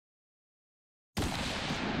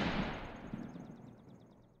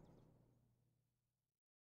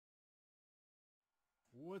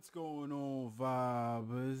What's going on,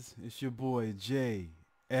 vibers? It's your boy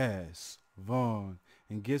J.S. Vaughn.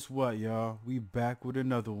 And guess what, y'all? We back with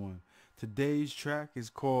another one. Today's track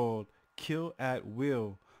is called Kill at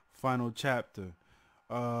Will, Final Chapter.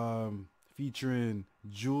 Featuring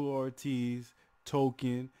Joell Ortiz,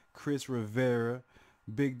 Token, Chris Rivera,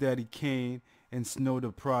 Big Daddy Kane, and Snow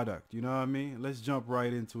the Product. You know what I mean? Let's jump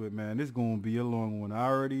right into it, man. This is going to be a long one. I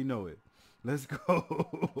already know it. Let's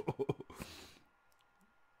go.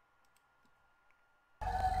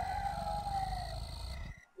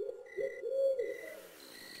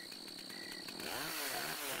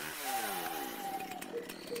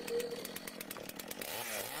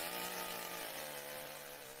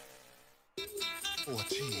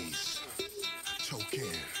 Ortiz, Token,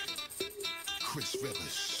 Chris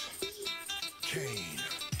Rivers, Kane.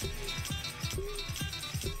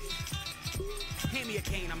 Hand me a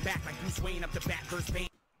cane, I'm back like Bruce Wayne up the bat, first pain.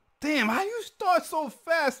 Damn, how you start so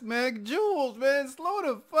fast, man? Jules, man, slow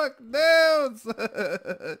the fuck down,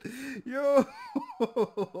 son. Yo,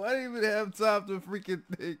 I didn't even have time to freaking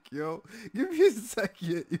think, yo. Give me a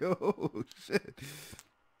second, yo. Shit.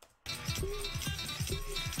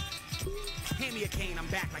 Hand me a cane, I'm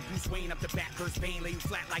back like Bruce Wayne up the bat, first pain. Lay you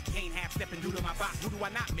flat like Kane, half stepping due to my box. Who do I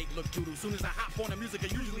not make look doodle? Soon as I hop on the music,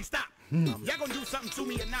 I usually stop. Y'all gonna do something to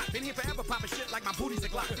me or not? Been here forever, popping shit like my booty's a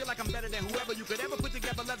Glock. Feel like I'm better than whoever you could ever put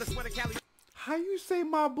together. Leather sweater, Cali. How you say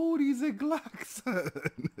my booty's a Glock, son?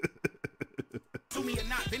 To me or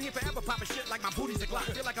not, been here forever, popping shit like my booty's a Glock.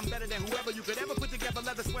 Feel like I'm better than whoever you could ever put together.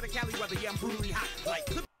 Leather sweater, Cali weather. Yeah, I'm brutally hot. Like.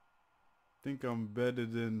 Think I'm better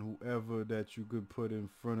than whoever that you could put in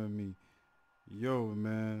front of me. Yo,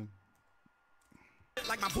 man.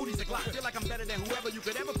 Like my booty's a Glock. Feel like I'm better than whoever you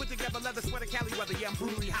could ever put together. Leather sweater, Cali weather. Yeah, I'm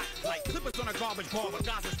brutally hot. Like clippers on a garbage bomber.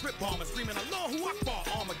 Guys are strip bombers. Screaming Allahu Akbar.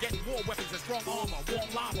 Armor getting war weapons and strong armor. Warm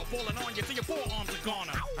lava falling on you till your forearms are gone.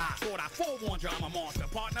 I thought I forewarned you I'm a monster.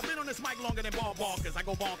 Partner, been on this mic longer than ball barkers. I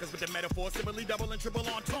go bonkers with the metaphor. Similarly double and triple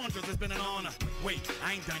entendres. It's been an honor. Wait,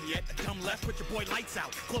 I ain't done yet. Dumb left, put your boy lights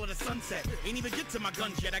out. Call it a sunset. Ain't even get to my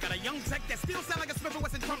guns yet. I got a young tech that still sound like a Smith &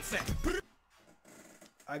 Wesson drum set.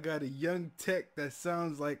 I got a young tech that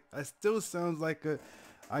sounds like, hold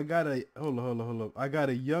up. I got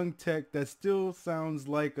a young tech that still sounds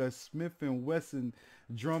like a Smith & Wesson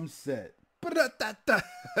drum set.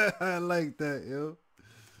 I like that, yo.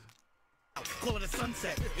 Call it a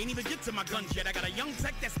sunset. Ain't even get to my guns yet. I got a young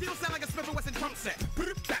tech that still sound like a Smith & Wesson drum set.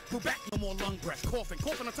 Back, no more lung breath. Coughing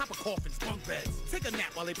on top of coffins, bunk beds. Take a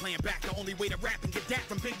nap while they playing back. The only way to rap and get that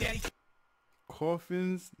from Big Daddy.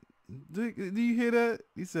 Coffins? Do you hear that?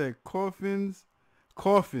 He said coffins,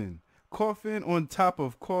 coffin on top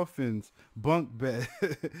of coffins, bunk bed.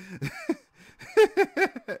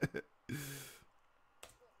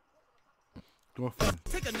 Coffin.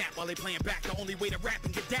 Take a nap while they playing back. The only way to rap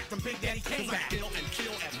and get that from Big Daddy Kane back. Kill and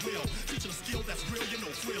kill at will. Teaching a skill that's real, you know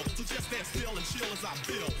thrill. So just stand still and chill as I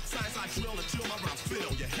build. Science I drill until my rhymes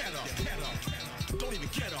fill. Your head up. Don't even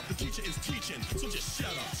get up. The teacher is teaching, so just shut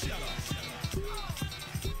up.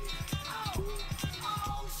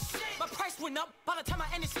 My price went up. By the time I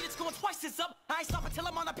end this shit, it's going twice as up. I ain't stopping till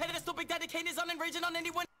I'm on a pedestal. Big Daddy Kane is on and raging on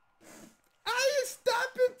anyone. I ain't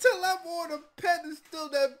stopping till I'm on a pedestal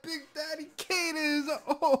that Big Daddy Kane is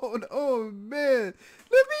on. Oh man.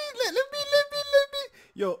 Let me.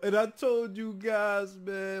 Yo, and I told you guys,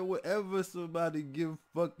 man, whenever somebody give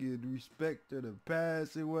fucking respect to the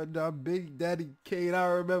past and whatnot, Big Daddy Kane, I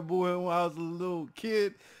remember when I was a little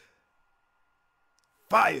kid.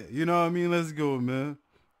 Fire, you know what I mean? Let's go, man.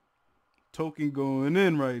 Token going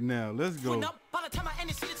in right now. Let's go. By the time I end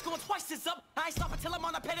this shit, it's going twice as up. I ain't stopping till I'm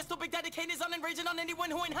on a pedestal. Big Daddy Kane is on and raging on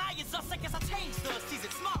anyone who ain't high as us. I guess I changed the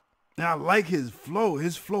season smart. Now I like his flow.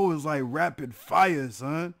 His flow is like rapid fire,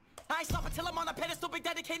 son. I ain't stopping till I'm on a pedestal. Big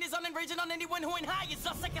Daddy Kane is on and raging on anyone who ain't high as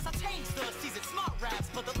us. I guess I changed the season smart raps,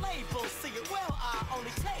 but the labels see it well. I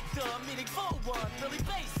only take the meaningful one, really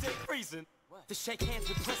basic reason. To shake hands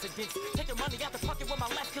with presidents, taking money out the pocket with my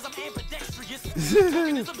left cause I'm ambidextrous.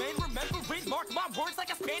 Talking as a man, remembering, mark my words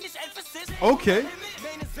like a Spanish emphasis. Okay.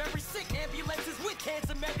 Man is very sick, ambulances with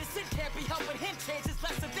cancer medicine. Can't be helping him, chances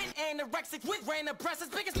lesser than anorexic with random breasts.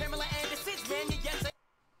 Biggest Pamela Anderson's, man, you get to.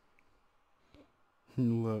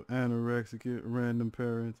 Love anorexic, random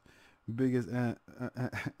parents, biggest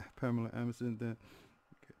Pamela Anderson. Then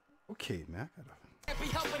okay, man, I gotta. Can't be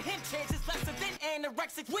helping him, chances lesser than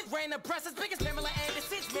anorexic with random breasts. Biggest Pamela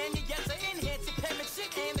Anderson's, man, you get to enhance your payment shit.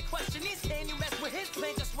 And the question is, can you mess with his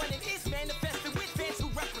plan just when it is manifested with fans who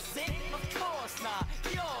represent? Of course not,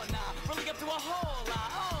 you're not. Rolling up to a whole lot,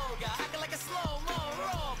 oh God, acting like a slow-mo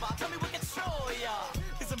robot. Tell me what control y'all.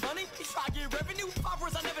 Is it money? You try to get revenue? 5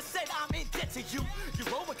 words I never said, I'm in debt to you. You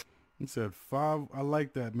said 5. I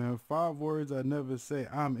like that, man. 5 words I never say.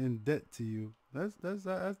 I'm in debt to you. That's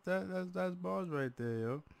bars right there,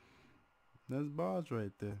 yo. That's bars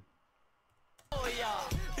right there. Oh yeah,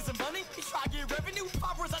 is it money? You try to get revenue?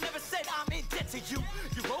 5 words I never said. I'm in debt to you.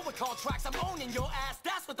 You robocall tracks, I'm owning your ass.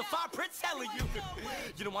 That's what the 5 print's telling you.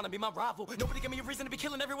 You don't want to be my rival. Nobody give me a reason to be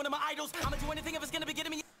killing every one of my idols. I'ma do anything if it's gonna be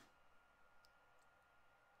getting me.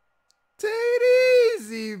 Take it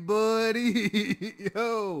easy, buddy.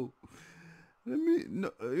 Yo.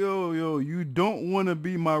 Yo, you don't want to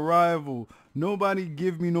be my rival. Nobody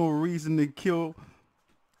give me no reason to kill,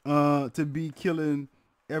 to be killing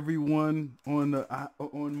everyone on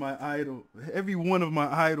my idol, every one of my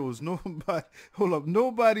idols. Nobody, hold up,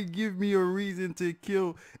 nobody give me a reason to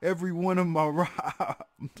kill every one of my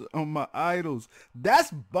on my idols.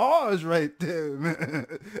 That's bars right there, man.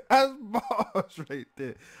 That's bars right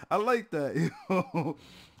there. I like that, yo.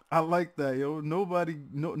 I like that, yo.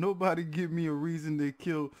 Nobody give me a reason to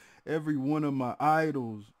kill every one of my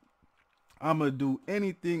idols. I'ma do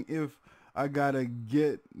anything if I gotta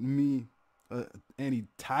get me any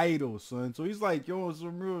title, son. So he's like, yo,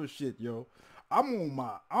 some real shit, yo. I'm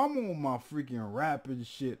on my freaking rapping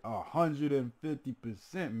shit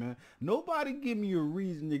 150%, man. Nobody give me a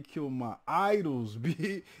reason to kill my idols,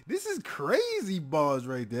 B. This is crazy bars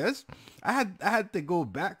right there. I had to go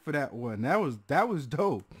back for that one. That was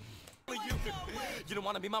dope. You don't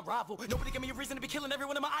want to be my rival. Nobody give me a reason to be killing every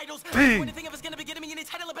one of my idols. Bang. Anything if it's gonna be getting me any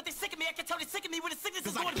title, I bet they sick of me. I can tell they sick of me with the sickness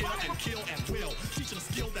is Cause I going kill viral. and will. Teaching a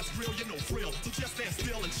skill that's real, you know thrill. So just stand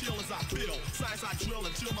still and chill as I build. Science I drill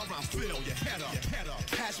until my rhymes fill. Your head up.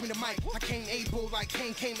 Pass me the mic. I came able, like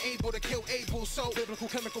Kane came able to kill Abel. So biblical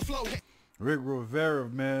chemical flow. Rick Rivera,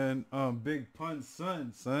 man. Big pun,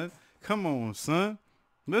 son. Come on, son.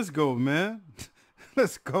 Let's go, man.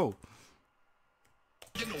 Let's go.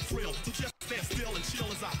 You know thrill. So just stand still and chill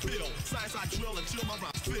as I build. Science I drill until my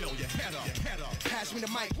rhymes fill. Your head up. Pass me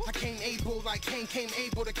the mic. I came able, like Kane came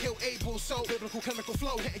able to kill Abel. So biblical chemical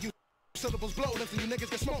flow. Hitting you syllables blow. Listen, you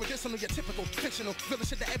niggas get smoked with this. Some of your typical fictional villain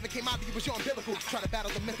shit that ever came out of you was your umbilical. Try to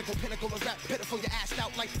battle the mythical pinnacle of rap. Pitiful, you assed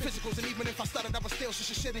out like physicals. And even if I stuttered, I was still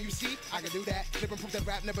shit. And you see, I can do that. Live and prove that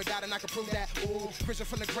rap never died, and I can prove that. Ooh, prison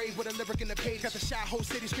from the grave with a lyric in the page. Got the shy whole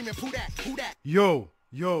city screaming, who that? Who that? Yo.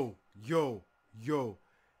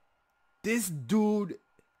 This dude,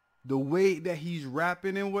 the way that he's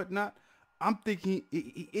rapping and whatnot, I'm thinking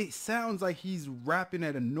it sounds like he's rapping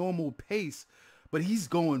at a normal pace, but he's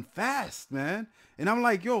going fast, man. And I'm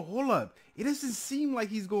like, yo, hold up. It doesn't seem like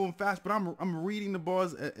he's going fast, but I'm reading the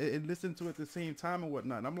bars and listening to it at the same time and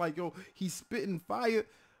whatnot. And I'm like, yo, he's spitting fire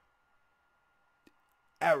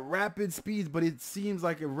at rapid speeds, but it seems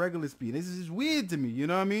like a regular speed. This is weird to me, you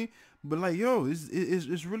know what I mean? But like, yo,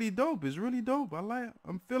 it's really dope. It's really dope.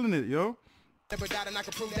 I'm feeling it, yo. Never died and I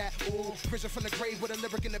can prove that. Ooh, prison from the grave with a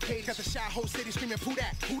lyric in the page. Got the shy whole city screaming, who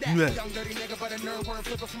that? Who that? Yeah. Young dirty nigga, but a nerd word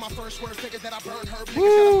flipper for my first word. Figured that I burned her. Niggas Woo.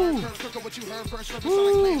 said I burned her. Quicker what you heard first. Represent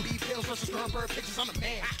like Plan B pills versus Sternberg pictures. I'm a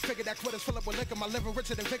man. Figured that quitters fill up with liquor. My liver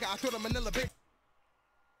richer than vigor. I threw the Manila big.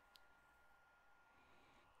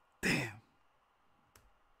 Damn.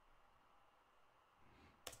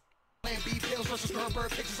 Plan B pills versus Sternberg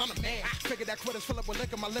pictures. I'm a man. Figured that quitters fill up with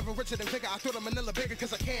liquor. My liver richer than vigor. I threw the Manila bigger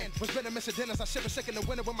cause I can. Was venomous at dinners. I shiver sick in the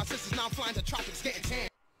winter with my sisters. Now I'm flying to tropics getting tan.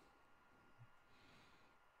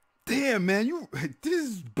 Damn, man, this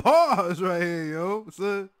is bars right here, yo,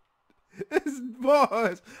 son. This is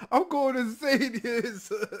bars. I'm going to say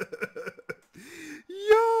this.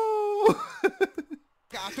 Yo.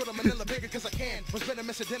 I threw the Manila bigger cause I can. Was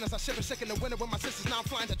venomous at dinners. I shiver sick in the winter with my sisters. Now I'm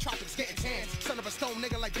flying to tropics getting tan. Son of a stone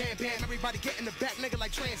nigga like Bam Bam. Everybody get in the back nigga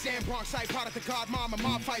like Trans Am. Bronx side product of God mom and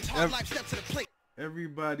mob fights. Hard life step to the plate.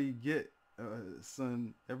 Everybody get,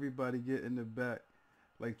 son. Everybody get in the back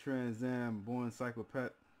like Trans Am. Born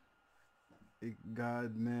psychopath.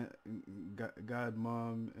 God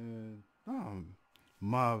mom and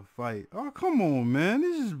mob fight. Oh, come on, man.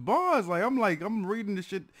 This is bars. I'm reading this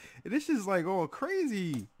shit. This is like all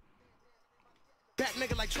crazy. That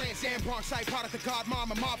nigga like Trans Am, Bronx side product of God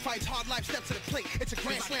mom and mob fights. Hard life step to the plate. It's a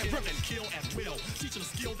grand slam Kill rip. and kill at will. Teaching a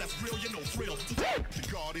skill that's real, you know thrill. The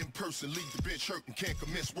God in person, leave the bench hurting, can't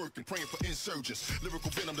commence working, praying for insurgents.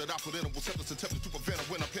 Lyrical venom that I put in them will set us attempting to prevent them.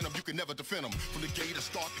 When I pin them, you can never defend them. From the gate I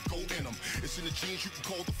start to go in them. It's in the genes, you can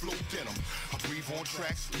call the flow denim. I breathe on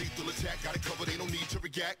tracks, lethal attack, got it covered, ain't no need to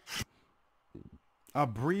react. I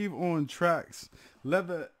breathe on tracks.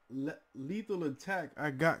 Lethal attack,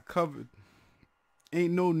 I got covered.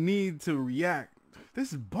 Ain't no need to react.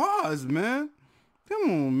 This is bars, man. Come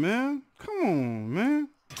on, man.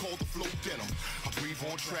 Call the flow denim. I breathe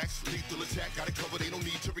Rave on tracks, lethal attack, got it covered, they don't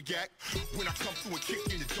need to react. When I come through and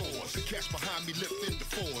kick in the doors, the cash behind me lift in the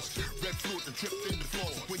floors. Red fluid and dripped in the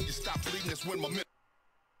floors. When you stop bleeding, that's when my men.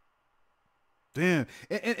 Damn,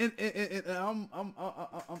 and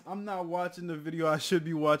I'm not watching the video. I should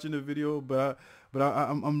be watching the video, but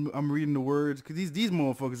I'm reading the words because these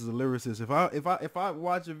motherfuckers are lyricists. If I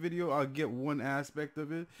watch a video, I'll get one aspect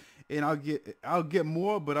of it, and I'll get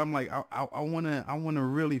more. But I'm like I wanna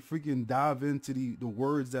really freaking dive into the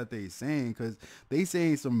words that they saying, because they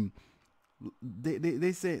say some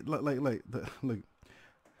they say like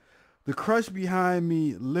the crush behind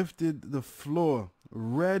me lifted the floor.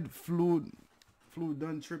 Red fluid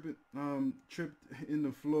done tripped in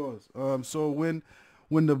the floors. So when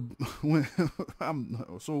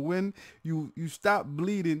you stop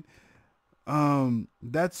bleeding,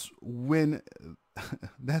 that's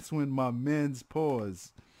when my men's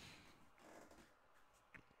pause.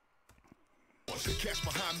 Cash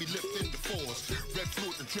behind me lift in the floors. Red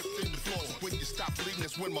fluid and dripped in the floors. When you stop bleeding,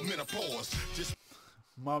 that's when my men are paused. Just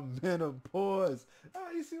my menopause.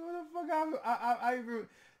 Oh, you see what the fuck I even.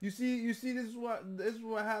 You see this is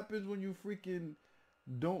what happens when you freaking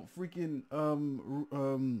don't freaking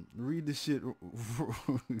read the shit.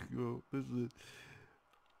 Yo,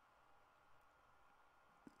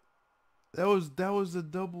 that was a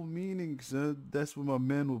double meaning, son. That's when my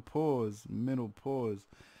mental pause.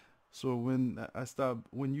 So when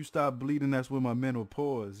you stop bleeding, that's when my mental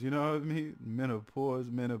pause. You know what I mean? Menopause.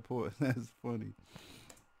 That's funny.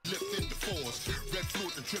 Lift in the floors, red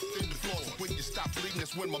fluid and dripped in the floors. When you stop bleeding,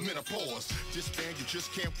 that's when my men are paused. This band, you just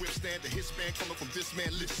can't withstand the hit span coming from this man.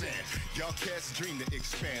 Listen, y'all cats dream to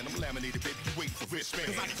expand. I'm laminated, baby, you wait for wristband.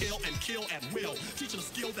 Cause I kill and kill at will. Teaching a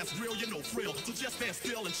skill that's real, you know thrill. So just stand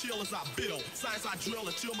still and chill as I build. Science I drill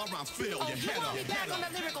until my rhymes fill. Oh, Your you head want up, me back on that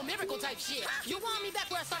lyrical miracle type shit. You want me back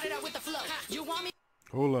where I started out with the flow. You want me.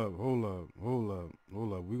 Hold up.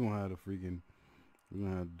 We're gonna have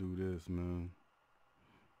to do this, man.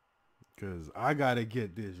 Cause I gotta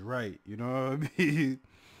get this right, you know what I mean?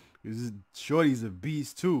 Cause Shorty's a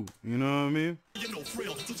beast too, you know what I mean? You know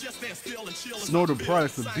thrill. So just stand still and chill as Snow I the build.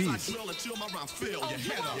 Price, the Science beast. I drill until my rhymes fill. Oh, Your you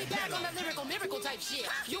head want up, me your back head on up. that miracle type shit.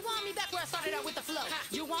 You want me back where I started out with the flow.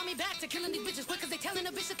 You want me back to killing these bitches quick cause they telling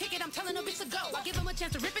a bitch to kick it. I'm telling a bitch to go. I give them a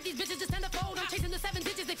chance to rip it. These bitches just tend to fold. I'm chasing the 7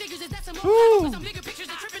 digits. They figures it's decimal. Focus on bigger pictures.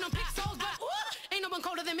 They're tripping on pixels. But ain't no one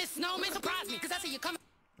colder than Miss Snow. Man, surprise me cause I see you coming.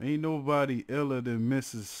 Ain't nobody iller than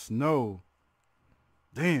Mrs. Snow.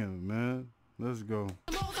 Damn, man. Let's go.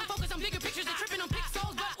 I'm focused on bigger pictures. They're tripping on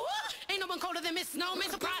pixels. But ain't no one colder than Miss Snow. Man,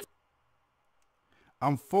 surprise.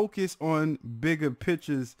 I'm focused on bigger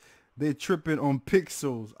pictures. They tripping on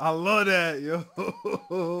pixels. I love that, yo.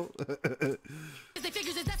 They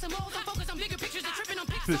figures it's decimals. I'm focused on bigger pictures. They're tripping on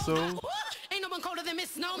pixels. Ain't no one colder than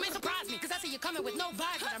Miss Snow. Man, surprise me cause I see you coming with no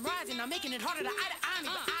vibes. But I'm rising. I'm making it harder to eye me.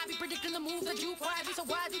 But I be predicting the moves that you quietly. So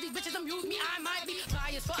why do these bitches amuse me? I might be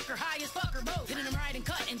high as fuck or both. Hitting them right and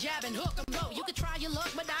cut and jab and hook them low. You could try your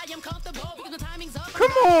luck, but I am comfortable because the timing's up.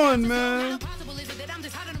 Come on, man. How possible is it that I'm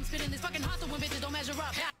just hot and I'm spitting this fucking hustle when bitches don't measure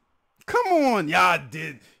up? Come on, y'all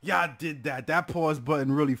did that. That pause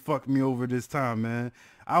button really fucked me over this time, man.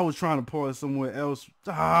 I was trying to pause somewhere else.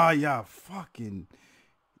 Y'all fucking.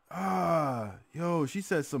 Yo, she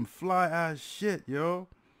said some fly ass shit, yo.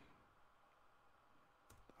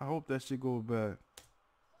 I hope that shit go back.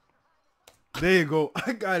 There you go.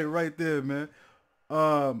 I got it right there, man.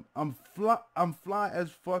 I'm fly as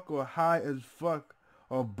fuck or high as fuck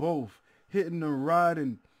or both. Hitting the rod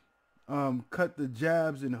and cut the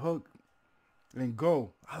jabs and hook and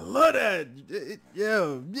go. I love that.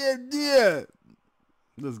 Yeah.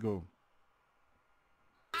 Let's go.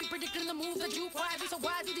 I'm predicting the moves that you quietly. So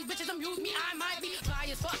why do these bitches amuse me? I might be high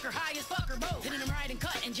as fuck or both. Hitting them right and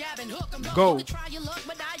cut and jab and hook them. Go. You try your luck,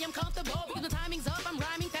 but I am comfortable because the timing's up. I'm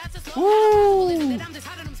rhyming fast and slow. Woo. I'm just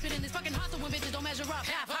hot and I'm spitting this fucking hustle when bitches don't measure up.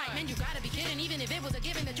 Half high, man, you gotta be kidding. Even if it was a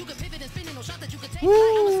given that you could pivot and spin in, no shot that you could take. I'm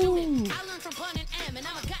a student. I learned from pun and M, and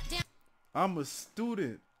I'm a goddamn. I'm a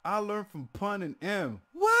student. I learned from pun and M.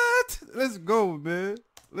 What? Let's go, man.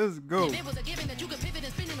 Let's go. If it was a given that you could pivot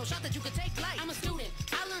and spin in, no shot that you could take flight. I'm a student.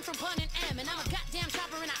 I learned from pun and M, and I'm a goddamn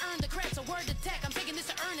chopper, and I earned the credit. So word to tech, I'm taking this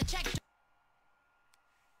to earn a check.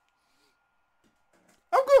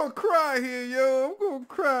 I'm gonna cry here, yo.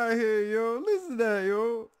 Listen to that,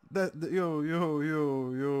 yo.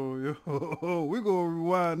 Yo. We gonna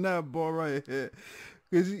rewind that ball right here.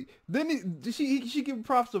 Cause she give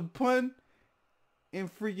props to pun and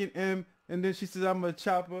freaking M, And then she says, I'm a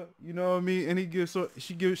chopper, you know what I mean? And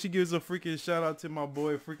she gives a freaking shout out to my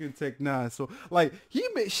boy freaking Tech 9. So like she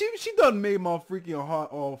done made my freaking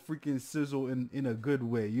heart all freaking sizzle in a good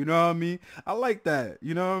way, you know what I mean? I like that,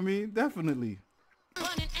 you know what I mean? Definitely.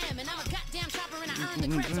 Running M, and I'm a goddamn chopper, and I earn the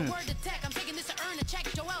credit. So word to tech, I'm taking this to earn a check.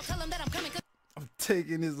 Joell, tell him that I'm coming. I'm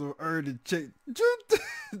taking this to earn the check.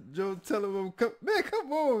 Joe, tell him I'm coming. Man,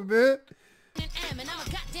 come on, man. M, and I'm a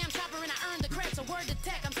goddamn chopper, and I earn the credit. So word to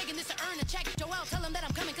tech, I'm taking this to earn a check. Joell, tell him that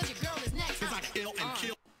I'm coming, cause your girl is next. Cause I ill and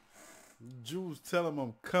kill. Jules, tell him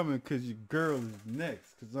I'm coming cause your girl is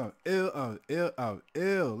next. Cause I'm ill.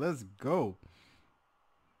 Let's go.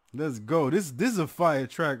 Let's go. This is a fire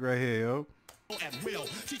track right here, yo. At will,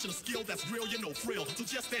 teaching a skill that's real, you know thrill. So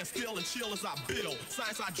just stand still and chill as I build.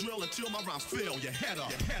 Science I drill until my rhymes fill. Your head up,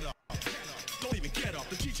 your head up. Don't even get up.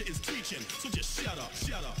 The teacher is teaching, so just shut up,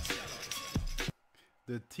 shut up, shut up.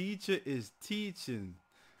 The teacher is teaching,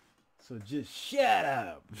 so just shut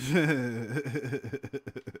up.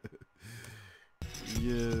 Yeah,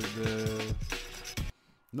 man.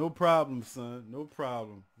 No problem, son. No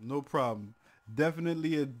problem. No problem.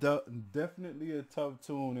 Definitely a tough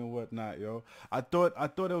tune and whatnot, yo. I thought I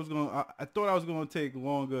was gonna take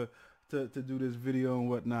longer to do this video and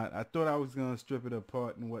whatnot. I thought I was gonna strip it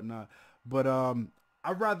apart and whatnot, but I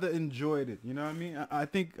rather enjoyed it. You know what I mean? I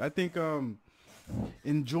think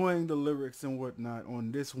enjoying the lyrics and whatnot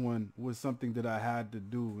on this one was something that I had to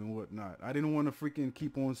do and whatnot. I didn't want to freaking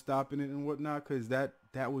keep on stopping it and whatnot because that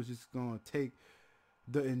was just gonna take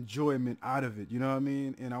the enjoyment out of it, you know what I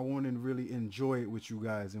mean? And I wanted to really enjoy it with you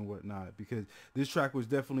guys and whatnot, because this track was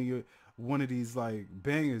definitely one of these like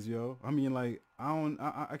bangers, yo. I mean, like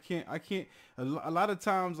I can't a lot of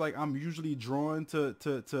times, like, I'm usually drawn to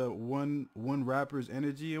one rapper's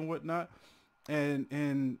energy and whatnot,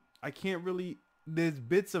 and I can't really, there's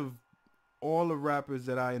bits of all the rappers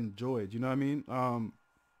that I enjoyed, you know what I mean?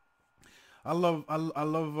 I love Joell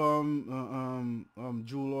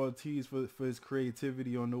Ortiz for his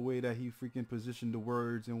creativity on the way that he freaking positioned the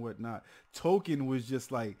words and whatnot. Token was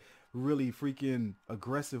just like really freaking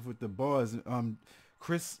aggressive with the bars.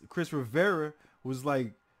 Chris Rivera was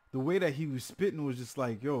like, the way that he was spitting was just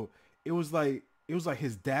like, yo, it was like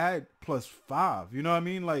his dad plus 5. You know what I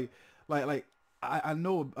mean? Like I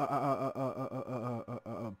know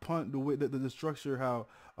pun, the way that the structure, how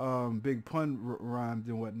Big Pun rhymed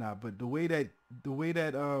and whatnot, but the way that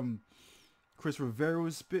Chris Rivera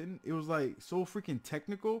was spitting, it was like so freaking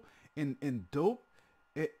technical and dope.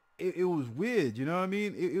 It was weird, you know what I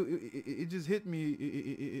mean? It just hit me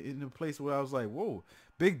in a place where I was like, whoa,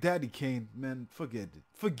 Big Daddy Kane, man,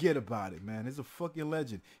 forget about it, man. It's a fucking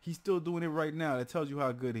legend. He's still doing it right now. That tells you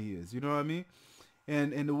how good he is. You know what I mean?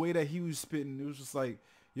 And the way that he was spitting, it was just like,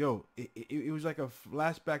 yo, it was like a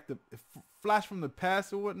flashback, flash from the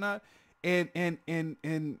past or whatnot. And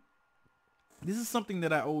this is something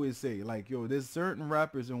that I always say, like, yo, there's certain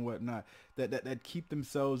rappers and whatnot that keep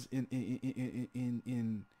themselves in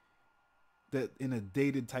a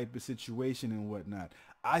dated type of situation and whatnot.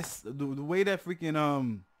 The way that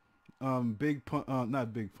freaking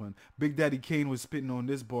Big Daddy Kane was spitting on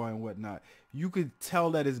this bar and whatnot, you could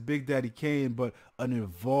tell that it's Big Daddy Kane, but an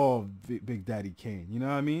evolved Big Daddy Kane. You know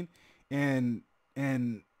what I mean? And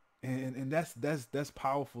that's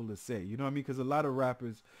powerful to say. You know what I mean? Because a lot of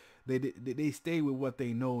rappers, they stay with what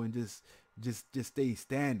they know and just stay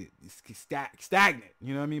stagnant.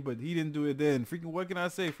 You know what I mean? But he didn't do it then. Freaking, what can I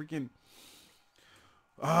say? Freaking.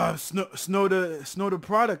 Snow the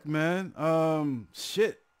product, man.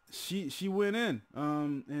 Shit. She went in,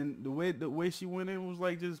 and the way she went in was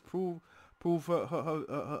like just prove her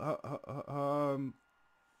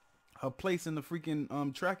place in the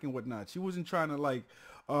freaking track and whatnot. She wasn't trying to like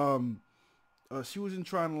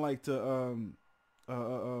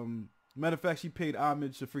matter of fact, she paid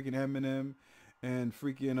homage to freaking Eminem and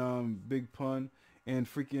freaking Big Pun, and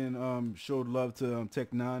freaking showed love to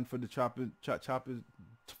Tech 9 for the chopping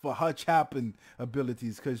for her chopping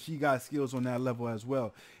abilities, because she got skills on that level as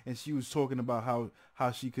well. And she was talking about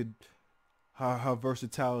how she could, her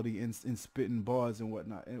versatility in spitting bars and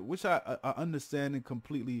whatnot, and which I understand and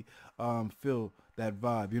completely feel that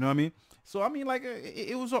vibe, you know what I mean? So I mean, like,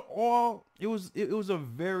 it was a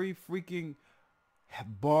very freaking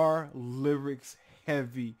bar lyrics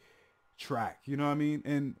heavy track, you know what I mean?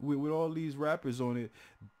 And with all these rappers on it,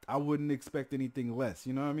 I wouldn't expect anything less,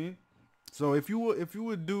 you know what I mean? So if you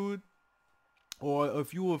were a dude, or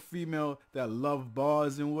if you were a female that love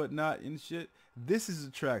bars and whatnot and shit, this is a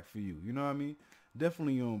track for you. You know what I mean?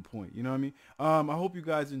 Definitely on point. You know what I mean? I hope you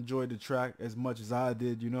guys enjoyed the track as much as I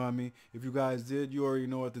did. You know what I mean? If you guys did, you already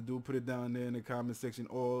know what to do. Put it down there in the comment section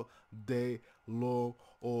all day long,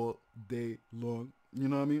 all day long. You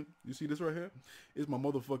know what I mean? You see this right here? It's my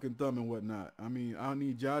motherfucking thumb and whatnot. I mean, I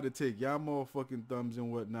need y'all to take y'all motherfucking thumbs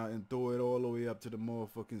and whatnot and throw it all the way up to the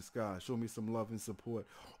motherfucking sky. Show me some love and support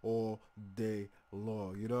all day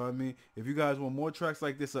long. You know what I mean? If you guys want more tracks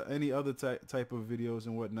like this or any other type of videos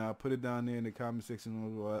and whatnot, put it down there in the comment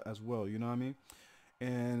section as well. You know what I mean?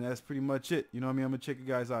 And that's pretty much it. You know what I mean? I'm going to check you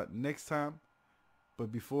guys out next time.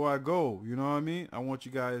 But before I go, you know what I mean? I want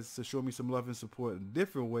you guys to show me some love and support in a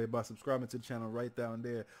different way by subscribing to the channel right down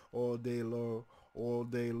there all day long, all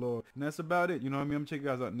day long. And that's about it. You know what I mean? I'm going to check you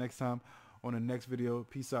guys out next time on the next video.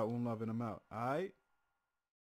 Peace out, one love, and I'm out. All right?